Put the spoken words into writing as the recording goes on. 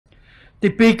ទី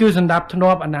ពីរគឺសម្ដាប់ធ្នា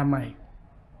ប់អនាម័យ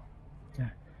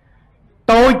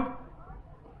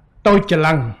តូចច្រ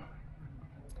ឡឹង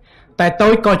តែតូ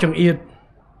ចក៏ចង្អៀត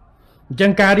អញ្ចឹ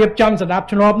ងការរៀបចំសម្ដាប់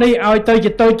ធ្នាប់នេះឲ្យទៅ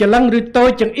ជាតូចច្រឡឹងឬតូច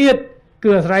ចង្អៀតគឺ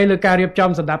អាស្រ័យលើការរៀបចំ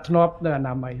សម្ដាប់ធ្នាប់នៅអ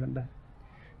នាម័យហ្នឹងដែរ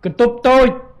កន្ទប់តូច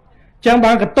អញ្ចឹង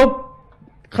បានកន្ទប់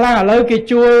ខ្លះឥឡូវគេ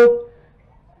ជួល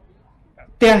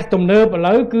ផ្ទះទំនើបឥ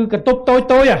ឡូវគឺកន្ទប់តូច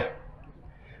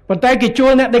ប៉ុន្តែគេជួ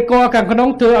លអ្នកដេកខាងក្នុង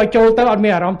ធ្វើឲ្យចូលទៅអត់មា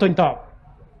នអារម្មណ៍ធុញថប់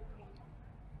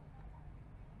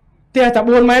ផ្ទះតែ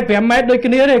4ម៉ែត្រ5ម៉ែត្រដូច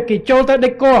គ្នាទេគេចូលទៅ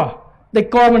ដេ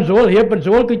កមិនស្រួលរៀបមិនស្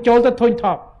រួលគឺចូលទៅធុញថ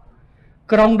ប់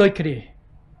ក្រុងដូចគ្នា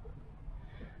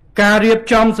ការរៀប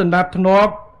ចំសម្ដាប់ធ្នា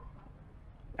ប់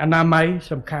អនាម័យ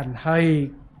សំខាន់ហើយ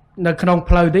នៅក្នុង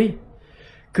ផ្លូវនេះ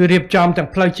គឺរៀបចំទាំង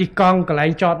ផ្លូវជិះកង់កន្លែ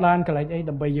ងចតឡានកន្លែងអី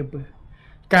ដើម្បីយើង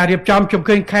ការរៀបចំជុំ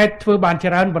ឃើញខេត្តធ្វើបាន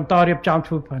ច្រើនបន្តរៀបចំ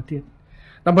ធ្វើបានទៀត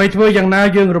ដើម្បីធ្វើយ៉ាងណា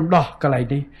យើងរំដោះកន្លែង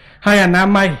នេះហើយអនា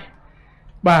ម័យ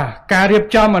បាទការរៀប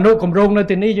ចំអនុគម្រោងនៅ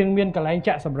ទីនេះយើងមានកន្លែង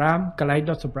ចាក់សម្រាមកន្លែង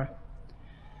ដុតសម្រាម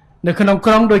នៅក្នុង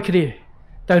ក្រុងដូចគ្នា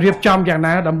តែរៀបចំយ៉ាង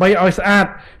ណាដើម្បីឲ្យស្អាត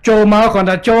ចូលមកគ្រាន់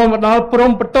តែចូលមកដល់ព្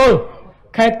រំបន្ទល់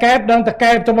ខេត្តកែបដល់ត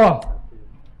កែបទៅមក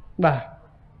បាទ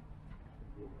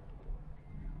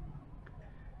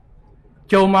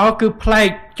ចូលមកគឺប្លែក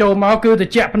ចូលមកគឺត្រ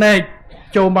ជាក់ភ្នែក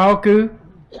ចូលមកគឺ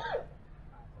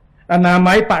អនា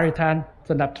ម័យបរិស្ថាន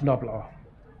សម្រាប់ធ្នាប់ល្អ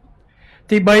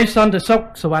ទី3សន្តិសុខ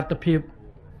សុវត្ថិភាព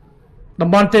តំ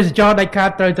បន់ទេសចរដាច់ខាត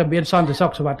ត្រូវតែមានសន្តិសុ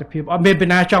ខសុវត្ថិភាពអត់មានពី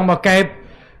ណាចង់មកកែប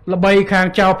ល្បីខាង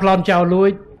ចៅប្លន់ចៅលួ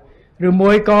ចឬ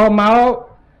មួយក៏មក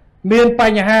មានប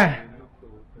ញ្ហា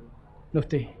នោះ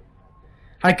ទេ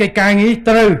ហើយកិច្ចការងារ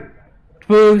ត្រូវធ្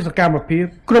វើសកម្មភាព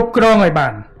គ្រប់គ្រងឲ្យបា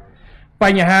នប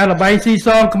ញ្ហាលបែងស៊ីស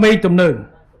ងក្មេងទំនើង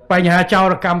បញ្ហាចោ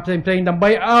រកម្មផ្សេងៗដើម្បី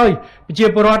ឲ្យប្រជា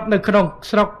ពលរដ្ឋនៅក្នុង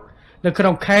ស្រុកនៅក្នុ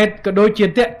ងខេត្តក៏ដូចជា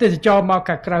ទេសចរមក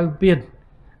ខាងក្រៅមាន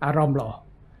អារម្មណ៍ល្អ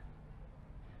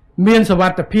មានសុវ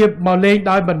ត្ថិភាពមកលេង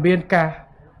ដោយមិនមានការ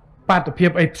បាតុភិប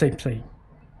អីផ្សេង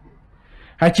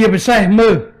ហើយជាពិសេសមើ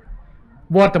ល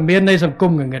វត្តមាននៃសង្គ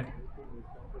មងងឹត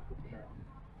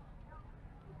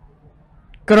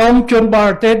ក្រុមជនបរ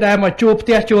ទេសដែលមកជួលផ្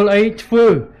ទះជួលអីធ្វើ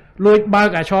លួចបើក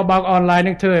អាឆបើកអនឡាញ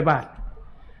នឹងធ្វើឲ្យបាន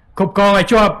គ្រប់កងឲ្យ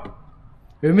ជាប់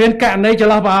វាមានករណីច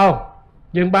ន្លោះបោ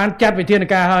យើងបានចាត់វិធាន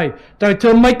ការហើយត្រូវធ្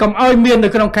វើម៉េចកុំឲ្យមាននៅ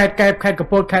ក្នុងខេត្តកែបខេត្តកំ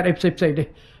ពតខេត្តអីផ្សេងនេះ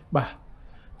បាទ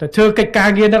តែធ្វើកិច្ចការ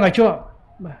ងារនឹងឲ្យជាប់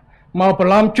បាទមកប្រ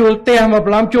ឡំជួលផ្ទះមក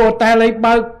ប្រឡំជួលតែលេខ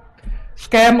បើក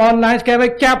scam online scam ឲ្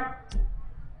យចាប់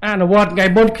អនុវត្តថ្ងៃ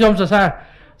មុនខ្ញុំសរសើរ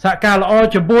សហការល្អ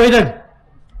ជាមួយនឹង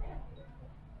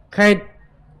ខេត្ត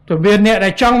ទៅមានអ្នកដែ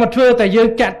លចង់មកធ្វើតែយើង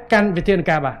ចាត់កាន់វិធាន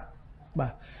ការបាទ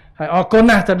ហើយអរគុណ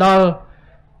ណាស់ទៅដល់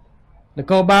ន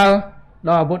គរបាលដ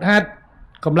ល់អាវុធហត្ថ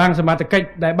កម្លាំងសមត្ថកិច្ច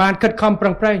ដែលបានខិតខំប្រឹ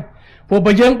ងប្រែងព្រោះ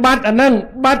បើយើងបាត់អានឹង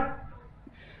បាត់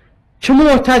ឈ្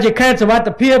មោះថាជាខេត្តសុវត្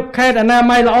ថិភាពខេត្តអនា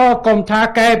ម័យល្អកុំថា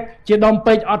កែបជាដុំ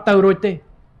ពេជ្រអត់ទៅរួចទេ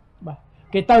បាទ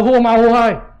គេទៅហួសមកហួសហើ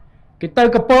យគេទៅ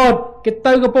កពតគេ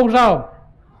ទៅកំពង់សោម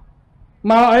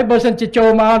មកអីបើសិនជាចូល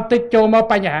មកបន្តិចចូលមក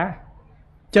បញ្ហា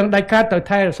ចឹងដាច់ខាតទៅ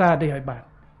ថែរក្សានេះឲ្យបាន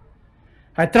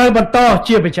ហើយត្រូវបន្ត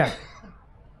ជាប្រចាំ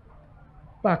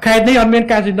បាទខេត្តនេះអត់មាន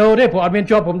កាស៊ីណូទេព្រោះអត់មាន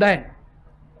ជាប់ព្រំដែន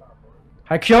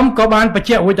ហើយខ្ញុំក៏បានបញ្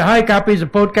ជាក់រួចទៅហើយការពីស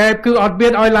ពោតកែបគឺអត់មា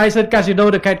នឲ្យ license កាស៊ីណូ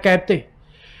ទៅខេត្តកែបទេ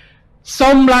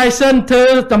សុំ license ធ្វើ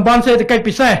តំបន់សេដ្ឋកិច្ច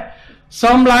ពិសេស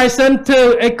សុំ license ធ្វើ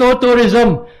eco tourism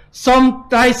សុំ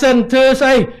license ធ្វើស្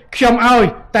អីខ្ញុំឲ្យ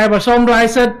តែបើសុំ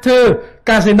license ធ្វើ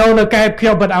កាស៊ីណូនៅកែបខ្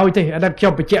ញុំមិនឲ្យទេអានេះខ្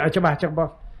ញុំបញ្ជាក់ឲ្យច្បាស់ចឹងបង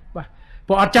បាទ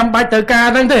ព្រោះអត់ចាំបាច់ត្រូវការ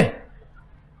ហ្នឹងទេ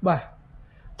បាទ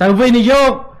តែវិនិយោ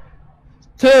គ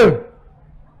ធ្វើ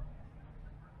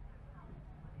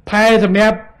ផែសម្រា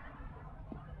ប់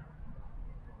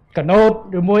កណូត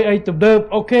ឬមួយអីទំនើប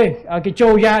អូខេឲ្យគេចូ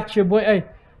លយ៉ាតជាមួយអី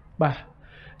បាទ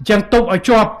អញ្ចឹងទប់ឲ្យ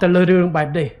ជាប់ទៅលើរឿងបែប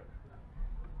នេះ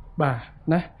បាទ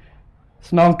ណា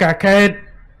ស្នងការខេត្ត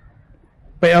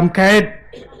PM ខេត្ត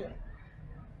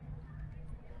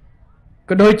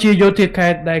ក៏ដូចជាយោធាខេ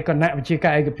ត្តដែលគណៈវិជាកា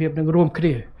រឯកភាពនឹងរួមគ្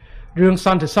នារឿងស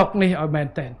ន្តិសុខនេះឲ្យមែន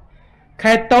តើ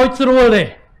ខេត្តតូចស្រួលទេ